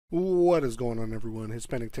What is going on, everyone?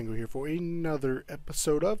 Hispanic Tingle here for another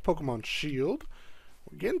episode of Pokemon Shield.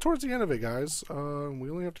 We're getting towards the end of it, guys. We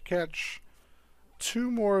only have to catch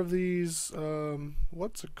two more of these,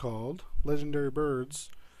 what's it called? Legendary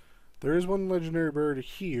birds. There is one legendary bird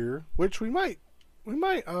here, which we might,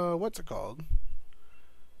 what's it called?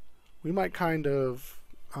 We might kind of,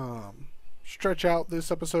 stretch out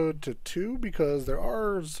this episode to two because there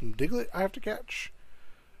are some Diglett I have to catch.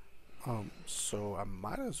 So I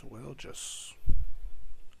might as well just,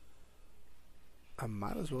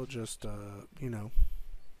 you know,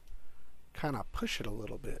 kind of push it a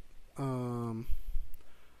little bit.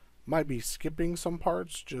 Might be skipping some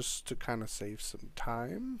parts just to kind of save some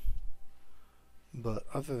time. But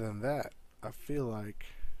other than that, I feel like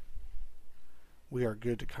we are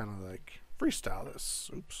good to kind of like freestyle this.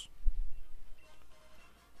 Oops.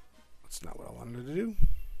 That's not what I wanted to do.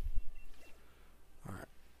 Alright.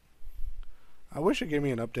 I wish it gave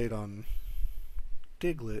me an update on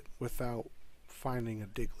Diglett without finding a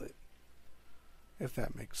Diglett, if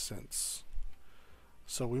that makes sense.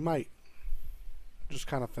 So we might just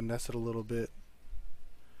kind of finesse it a little bit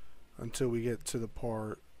until we get to the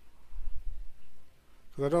part,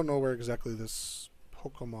 because I don't know where exactly this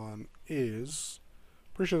Pokemon is.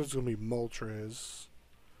 Pretty sure it's going to be Moltres.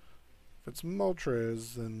 If it's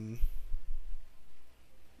Moltres, then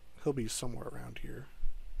he'll be somewhere around here.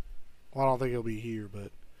 Well, I don't think he'll be here,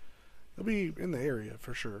 but he'll be in the area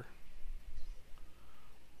for sure.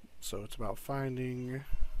 So it's about finding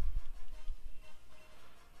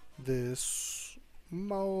this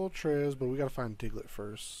Moltres, but we gotta find Diglett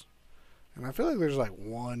first. And I feel like there's like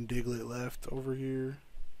one Diglett left over here,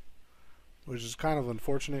 which is kind of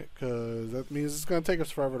unfortunate because that means it's gonna take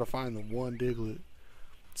us forever to find the one Diglett.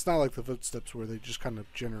 It's not like the footsteps where they just kind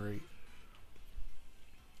of generate.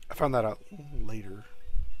 I found that out later.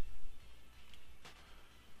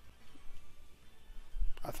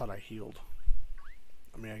 I thought I healed.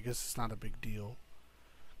 I mean, I guess it's not a big deal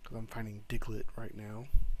because I'm finding Diglett right now.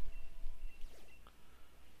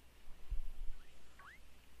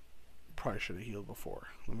 Probably should have healed before.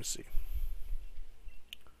 Let me see.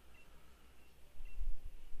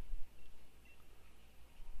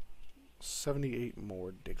 $78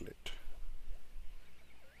 more Diglett.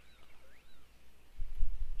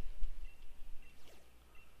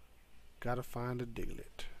 Gotta find a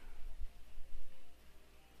Diglett.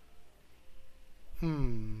 I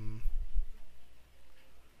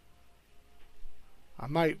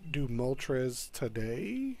might do Moltres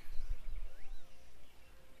today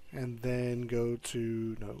and then go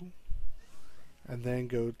to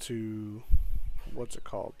what's it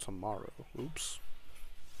called tomorrow. Oops.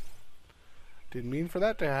 Didn't mean for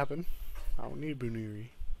that to happen. I don't need Buniri.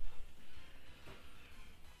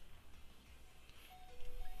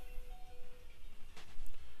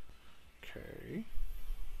 Okay.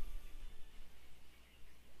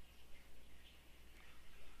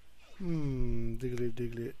 Diglett,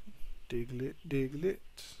 Diglett, Diglett, Diglett.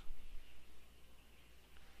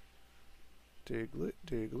 Diglett,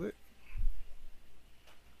 Diglett.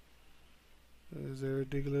 Is there a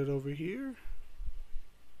Diglett over here?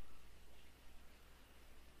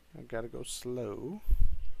 I gotta go slow.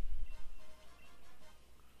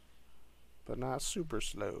 But not super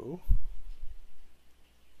slow.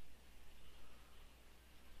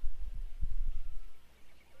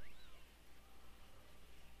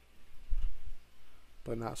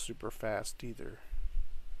 But not super fast either.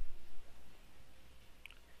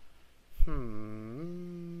 No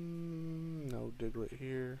Diglett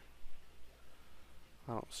here.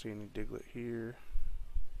 I don't see any Diglett here.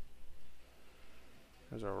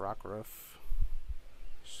 There's a Rockruff,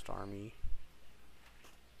 Starmie,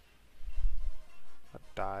 a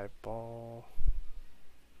Dive Ball.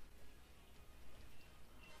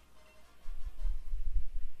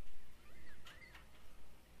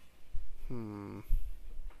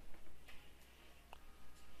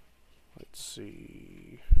 Let's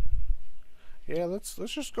see. Yeah, let's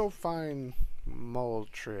just go find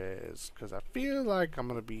Moltres, because I feel like I'm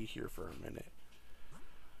gonna be here for a minute.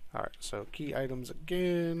 Alright, so key items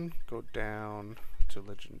again. Go down to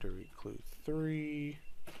Legendary Clue 3.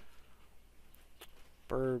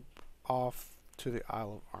 Bird off to the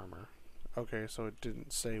Isle of Armour. Okay, so it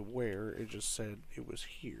didn't say where, it just said it was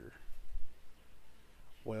here.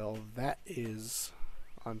 Well, that is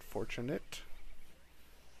unfortunate.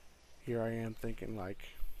 Here I am thinking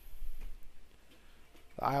like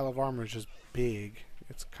the Isle of Armour is just big.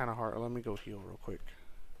 It's kind of hard. Let me go heal real quick,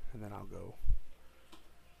 and then I'll go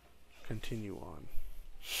continue on.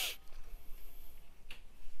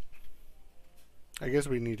 I guess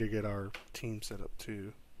we need to get our team set up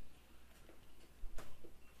too.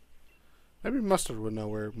 Maybe Mustard would know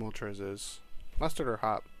where Moltres is. Mustard or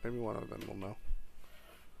Hop. Maybe one of them will know.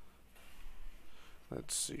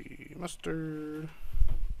 Let's see. Mustard.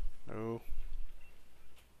 No.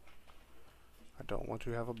 I don't want to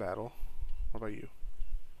have a battle. What about you?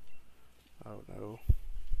 Oh no.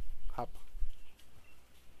 Hop.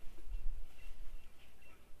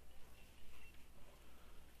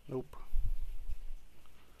 Nope.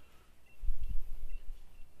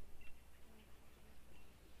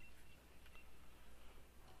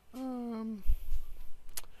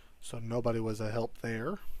 So nobody was a help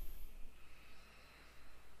there.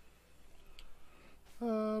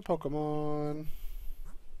 Pokemon.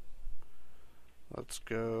 Let's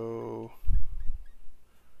go.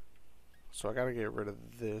 So I gotta get rid of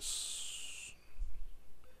this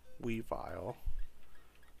Weavile.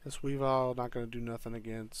 This Weavile not gonna do nothing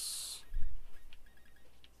against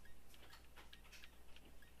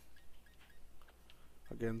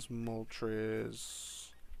Moltres.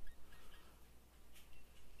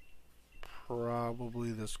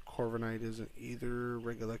 Probably this Corviknight isn't either.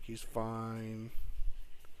 Regieleki's fine.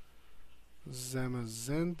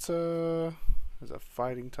 Zamazenta is a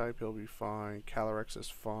fighting type. He'll be fine. Calyrex is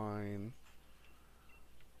fine.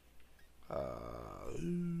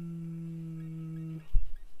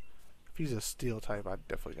 If he's a steel type, I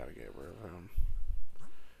definitely gotta get rid of him.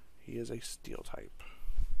 He is a steel type.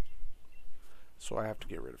 So I have to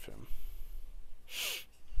get rid of him.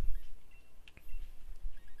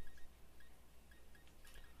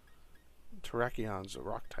 Terrakian's a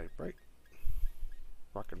rock type, right?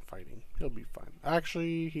 Rock and fighting. He'll be fine.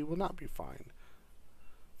 Actually, he will not be fine.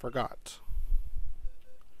 Forgot.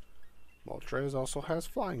 Moltres also has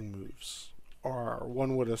flying moves. Or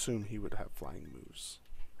one would assume he would have flying moves.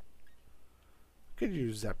 Could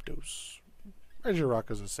use Zapdos. Regirock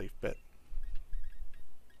is a safe bet.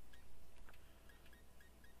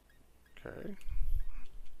 Okay.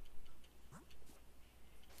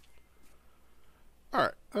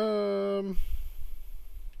 Alright. Oh,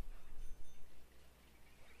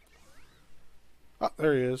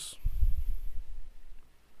 there he is.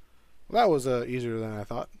 Well, that was easier than I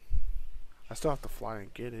thought. I still have to fly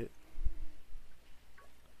and get it.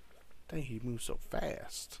 Dang, he moves so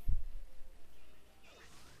fast.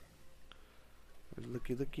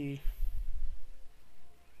 Looky, looky.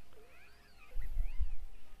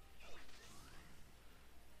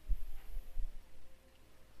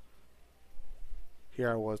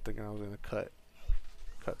 Here I was thinking I was going to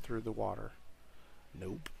cut through the water.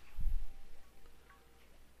 Nope.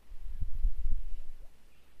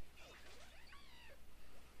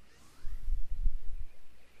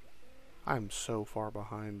 I'm so far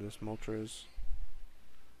behind this Moltres.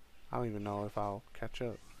 I don't even know if I'll catch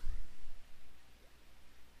up.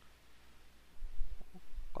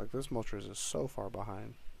 Like, this Moltres is so far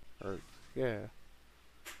behind. Or, yeah.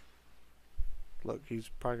 Look, he's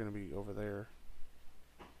probably going to be over there.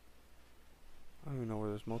 I don't even know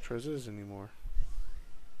where this Moltres is anymore.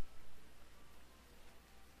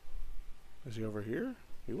 Is he over here?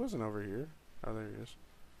 He wasn't over here. Oh, there he is.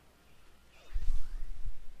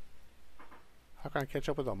 How can I catch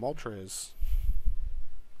up with a Moltres?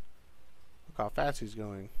 Look how fast he's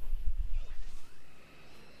going.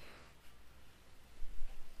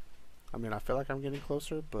 I mean, I feel like I'm getting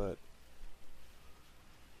closer, but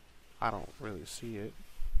I don't really see it.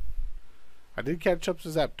 I did catch up to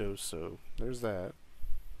Zapdos, so there's that.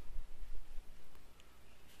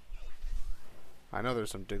 I know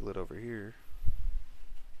there's some Diglett over here.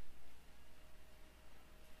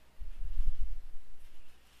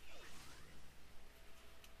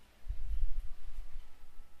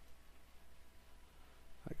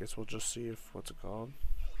 I guess we'll just see if, what's it called?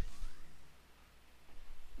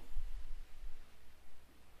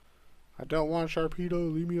 I don't want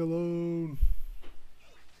Sharpedo, leave me alone.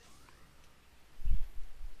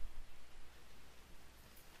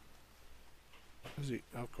 Is he?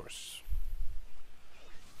 Of course.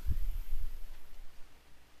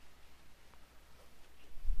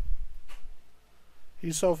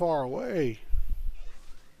 He's so far away.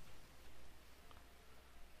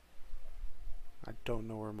 I don't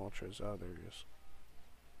know where Moltres is. Oh, there he is.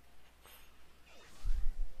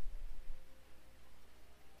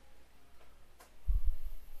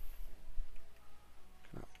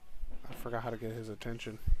 I forgot how to get his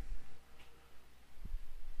attention.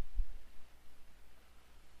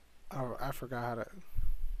 Oh, I forgot how to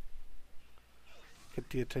get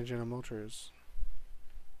the attention of Moltres.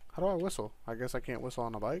 How do I whistle? I guess I can't whistle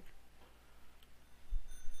on a bike?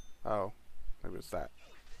 Oh, maybe it's that.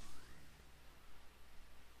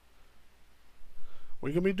 We're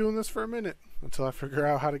gonna be doing this for a minute until I figure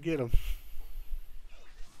out how to get him.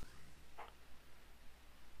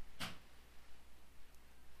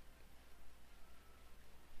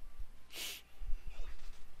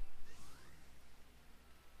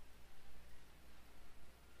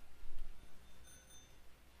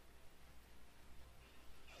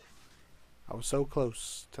 I was so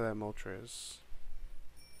close to that Moltres.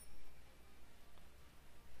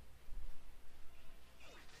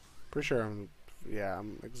 Pretty sure I'm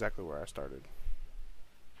exactly where I started.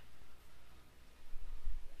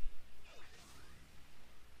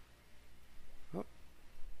 Oh.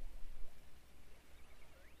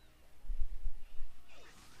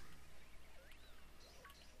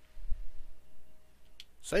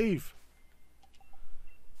 Save!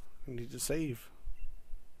 I need to save.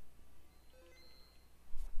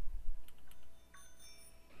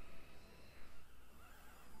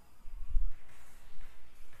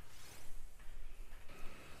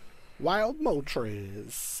 Wild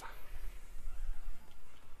Moltres.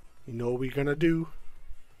 You know what we're gonna do?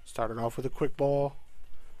 Started off with a quick ball.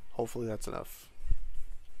 Hopefully that's enough.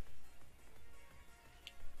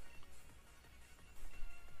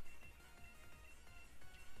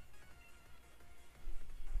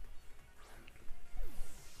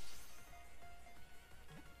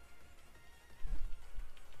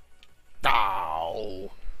 Ow!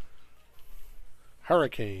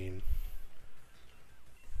 Hurricane.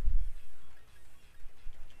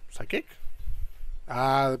 Psychic?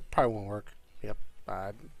 Probably won't work. Yep,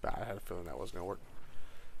 I had a feeling that wasn't gonna work.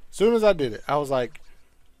 As soon as I did it, I was like,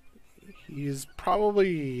 he's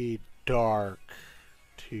probably dark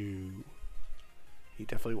too. He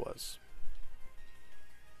definitely was.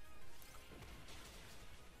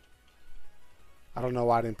 I don't know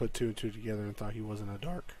why I didn't put 2 and 2 together and thought he wasn't a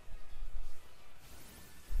dark.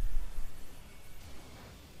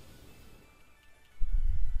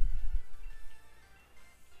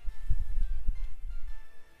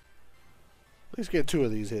 At least get 2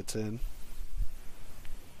 of these hits in.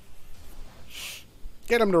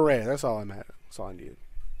 Get him to red. That's all I'm at. That's all I need.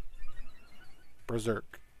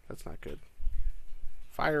 Berserk. That's not good.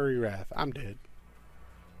 Fiery Wrath. I'm dead.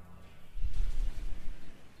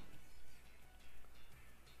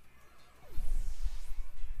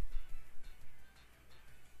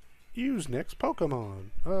 Use next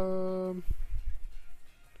Pokemon.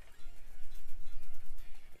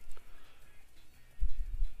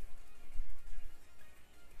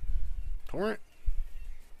 Torrent.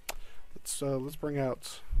 Let's bring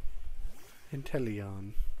out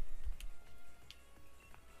Inteleon.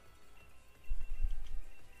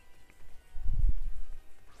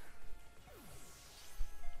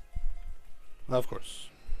 Of course.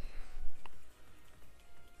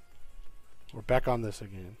 We're back on this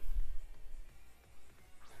again.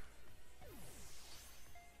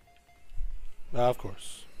 Of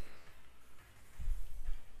course.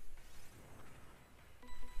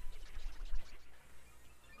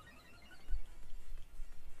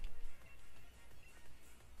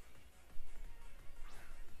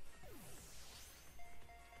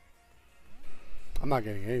 I'm not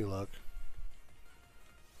getting any luck.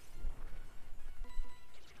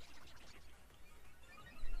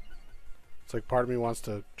 It's like part of me wants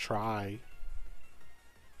to try.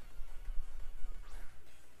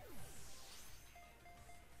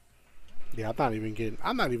 Yeah, I'm not even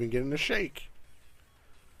getting a shake.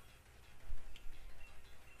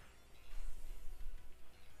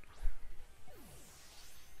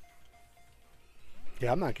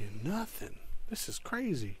 Yeah, I'm not getting nothing. This is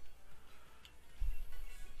crazy.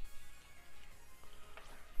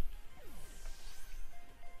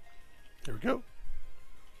 There we go.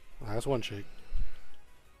 That's one shake.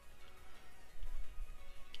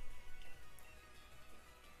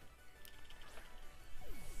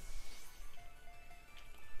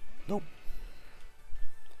 Nope.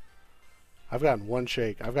 I've gotten one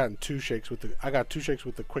shake. I've gotten 2 shakes with the. I got 2 shakes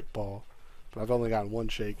with the quick ball, but I've only gotten 1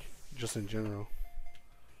 shake just in general.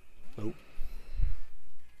 Nope.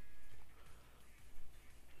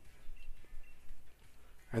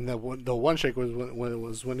 And the one shake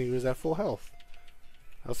was when he was at full health.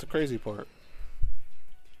 That's the crazy part.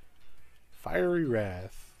 Fiery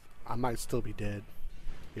Wrath. I might still be dead.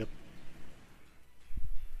 Yep.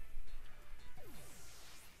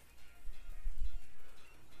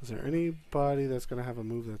 Is there anybody that's going to have a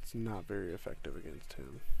move that's not very effective against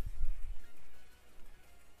him?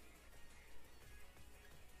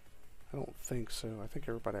 I don't think so. I think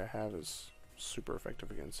everybody I have is super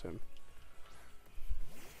effective against him.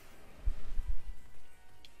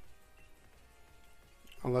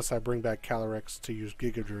 Unless I bring back Calyrex to use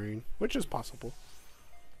Giga Drain, which is possible.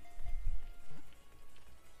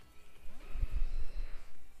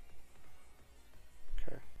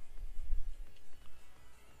 Okay.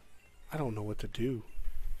 I don't know what to do.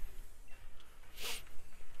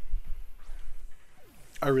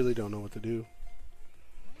 I really don't know what to do.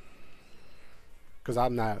 Because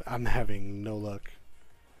I'm having no luck.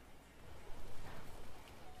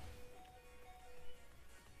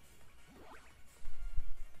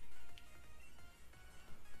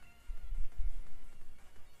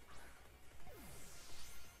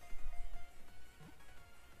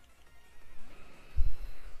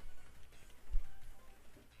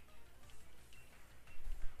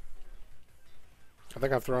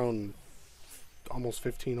 think I've thrown almost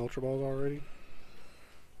 15 Ultra Balls already.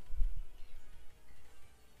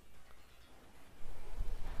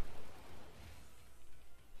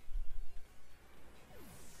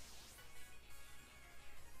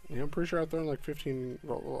 Yeah, I'm pretty sure I've thrown like 15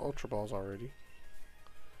 Ultra Balls already.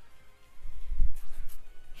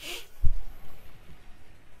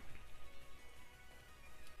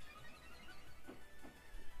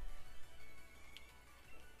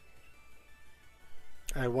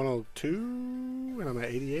 I had 102, and I'm at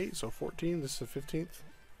 88, so 14. This is the 15th.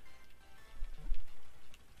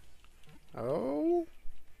 Oh.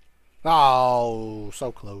 Oh,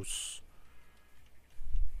 so close.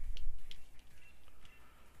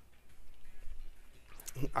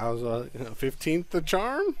 I was 15th the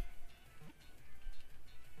charm.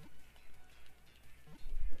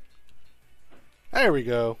 There we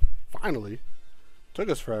go. Finally. Took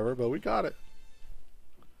us forever, but we got it.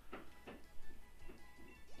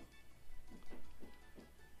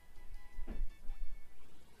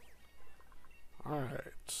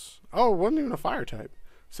 Alright. Oh, it wasn't even a fire type.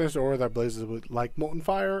 Since the aura that blazes with like molten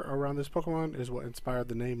fire around this Pokemon is what inspired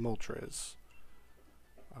the name Moltres.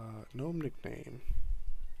 No nickname.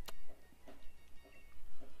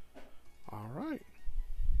 Alright.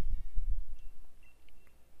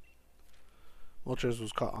 Moltres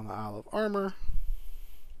was caught on the Isle of Armour.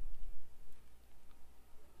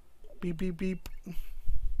 Beep, beep, beep.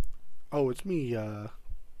 Oh, it's me,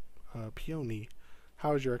 Peony.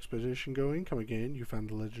 How is your expedition going? Come again. You found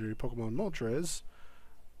the legendary Pokemon Moltres.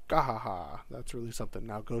 Gahaha. That's really something.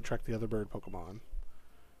 Now go track the other bird Pokemon.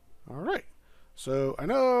 Alright. So, I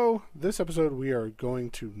know this episode we are going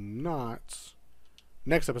to not...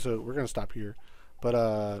 Next episode, we're going to stop here. But,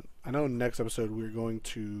 I know next episode we're going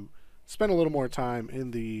to spend a little more time in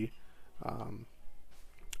the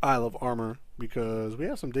Isle of Armour because we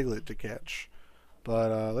have some Diglett to catch.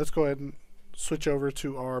 But, let's go ahead and switch over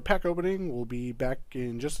to our pack opening. We'll be back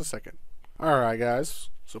in just a second. Alright guys,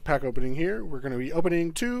 so pack opening here. We're going to be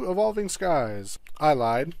opening 2 Evolving Skies. I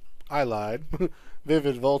lied.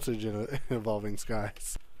 Vivid Voltage in Evolving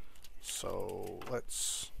Skies. So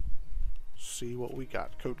let's see what we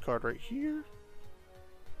got. Code card right here.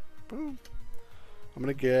 Boom. I'm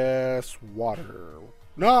going to guess water.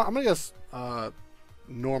 No, I'm going to guess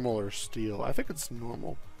normal or steel. I think it's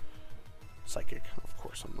normal. Psychic. Of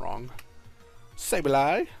course I'm wrong.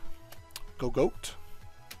 Sableye, Gogoat,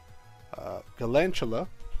 Galvantula,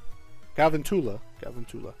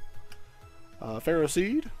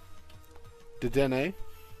 Ferroseed, Dedenne,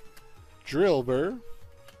 Drillbur,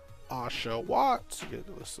 Oshawott,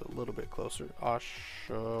 get this a little bit closer,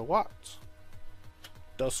 Oshawott,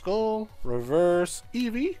 Duskull, Reverse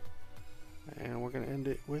Eevee, and we're going to end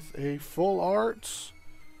it with a full art.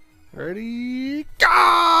 Ready? Go!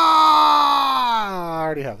 I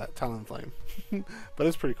already have that Talonflame, but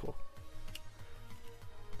it's pretty cool.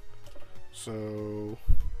 So,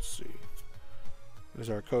 let's see. There's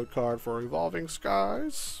our code card for Evolving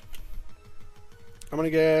Skies. I'm gonna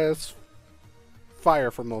guess fire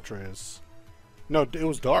for Moltres. No, it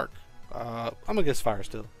was dark. I'm gonna guess fire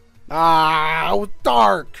still. Ah, it was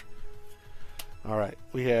dark. All right,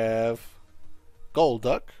 we have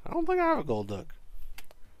Golduck. I don't think I have a Golduck.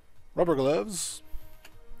 Rubber Gloves,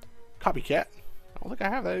 Copycat. I don't think I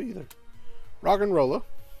have that either. Roggenrola,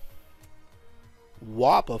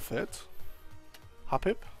 Wobbuffet,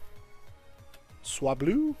 Hoppip,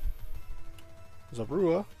 Swablu,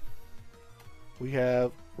 Zabrua. We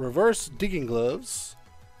have Reverse Digging Gloves.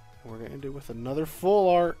 And we're going to end it with another full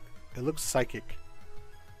art. It looks psychic.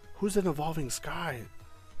 Who's an Evolving Sky?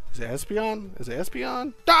 Is it Espeon? Is it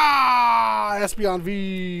Espeon? Ah! Espeon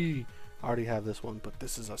V! I already have this one, but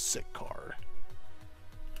this is a sick card.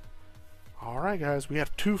 Alright guys, we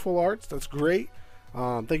have 2 full arts. That's great.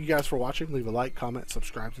 Thank you guys for watching. Leave a like, comment,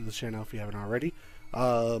 subscribe to the channel if you haven't already.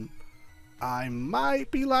 I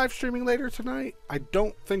might be live streaming later tonight. I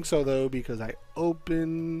don't think so though, because I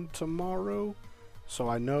open tomorrow. So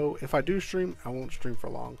I know if I do stream, I won't stream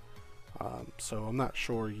for long. So I'm not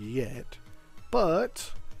sure yet.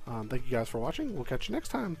 But thank you guys for watching. We'll catch you next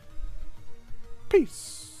time.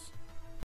 Peace.